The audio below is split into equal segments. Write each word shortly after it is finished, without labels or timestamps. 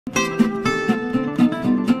Hi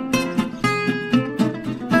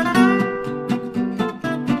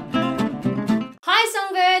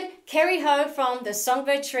Songbird, Kerri Ho from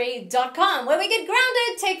songbird.com, where we get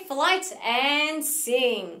grounded, take flight and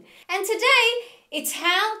sing. And today it's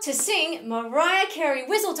how to sing Mariah Carey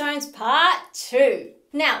whistle tones part 2.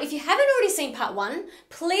 Now, if you haven't already seen part 1,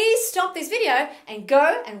 please stop this video and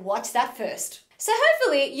go and watch that first. So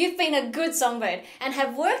hopefully you've been a good songbird and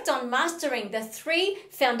have worked on mastering the 3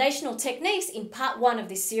 foundational techniques in part 1 of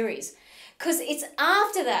this series. Because it's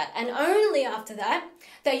after that, and only after that,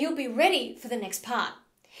 that you'll be ready for the next part.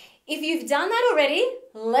 If you've done that already,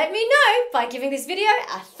 let me know by giving this video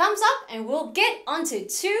a thumbs up and we'll get onto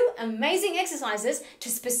 2 amazing exercises to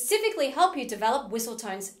specifically help you develop whistle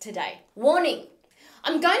tones today. Warning!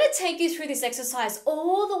 I'm going to take you through this exercise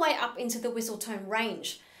all the way up into the whistle tone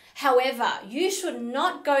range. However, you should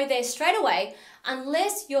not go there straight away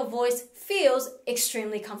unless your voice feels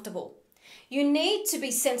extremely comfortable. You need to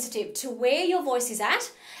be sensitive to where your voice is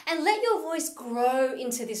at and let your voice grow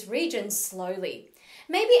into this region slowly.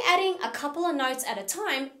 Maybe adding a couple of notes at a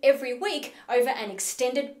time every week over an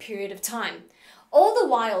extended period of time. All the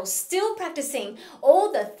while still practicing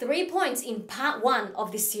all the 3 points in part 1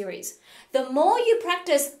 of this series. The more you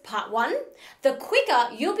practice part 1, the quicker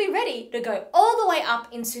you'll be ready to go all the way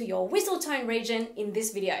up into your whistle tone region in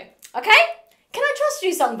this video. Okay? Can I trust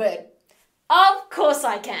you, Songbird? Of course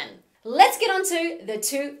I can. Let's get on to the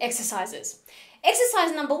 2 exercises.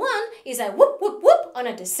 Exercise number 1 is a whoop whoop whoop on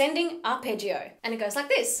a descending arpeggio. And it goes like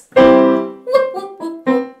this. Whoop whoop whoop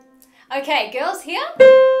whoop. Okay, girls here?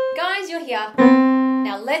 Guys, you're here.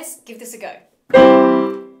 Now let's give this a go.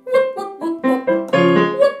 Whoop whoop whoop whoop. Whoop whoop whoop whoop.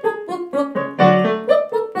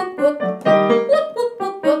 Whoop whoop whoop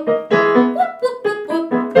whoop. Whoop whoop whoop whoop. Whoop whoop whoop whoop. Whoop whoop whoop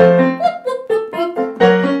whoop. Whoop whoop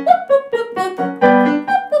whoop whoop.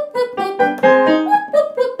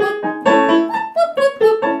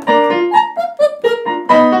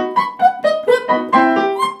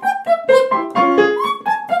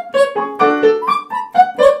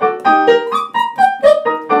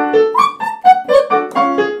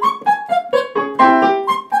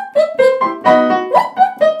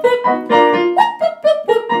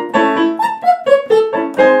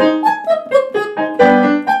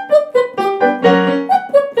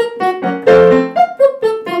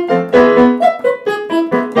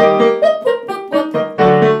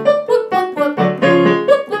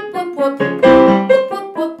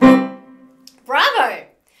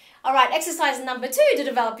 Exercise number 2 to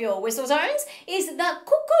develop your whistle tones is the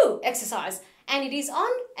cuckoo exercise, and it is on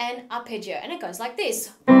an arpeggio, and it goes like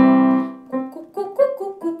this.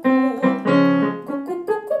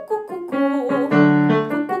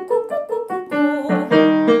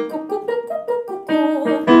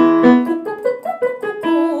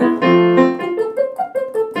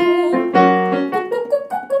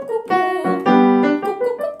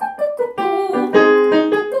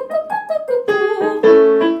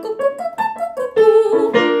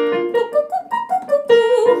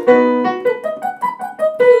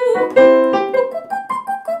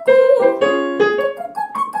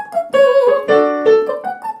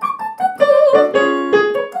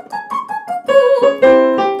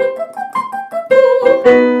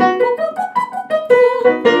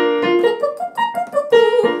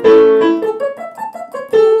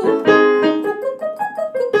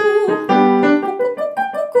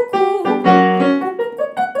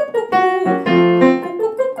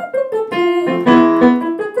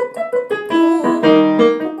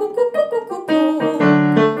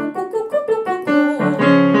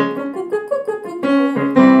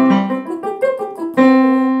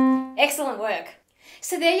 Excellent work.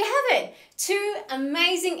 So there you have it, 2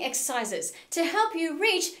 amazing exercises to help you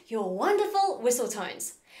reach your wonderful whistle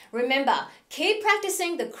tones. Remember, keep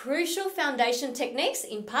practicing the crucial foundation techniques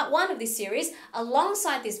in part 1 of this series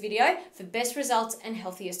alongside this video for best results and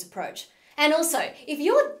healthiest approach. And also, if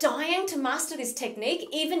you're dying to master this technique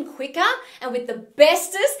even quicker and with the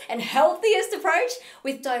bestest and healthiest approach,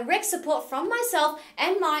 with direct support from myself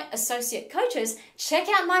and my associate coaches, check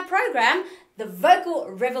out my program, The Vocal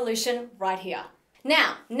Revolution, right here.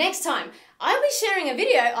 Now, next time, I'll be sharing a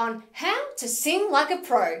video on how to sing like a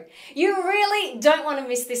pro. You really don't want to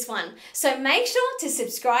miss this one. So make sure to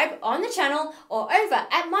subscribe on the channel or over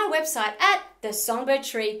at my website at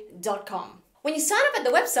songbird.com. When you sign up at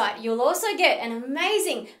the website, you'll also get an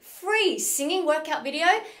amazing free singing workout video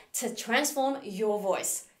to transform your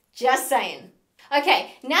voice. Just saying.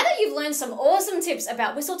 Okay, now that you've learned some awesome tips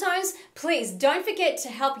about whistle tones, please don't forget to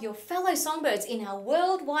help your fellow songbirds in our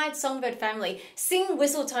worldwide songbird family sing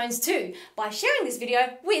whistle tones too by sharing this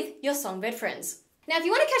video with your songbird friends. Now, if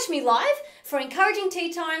you want to catch me live for encouraging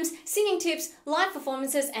tea times, singing tips, live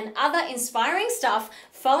performances, and other inspiring stuff,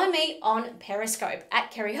 follow me on Periscope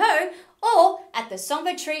at Kerri Ho or at the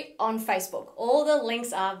Songbird Tree on Facebook. All the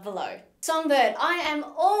links are below. Songbird, I am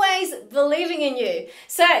always believing in you.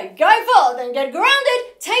 So go forth and get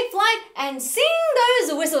grounded, take flight, and sing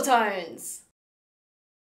those whistle tones.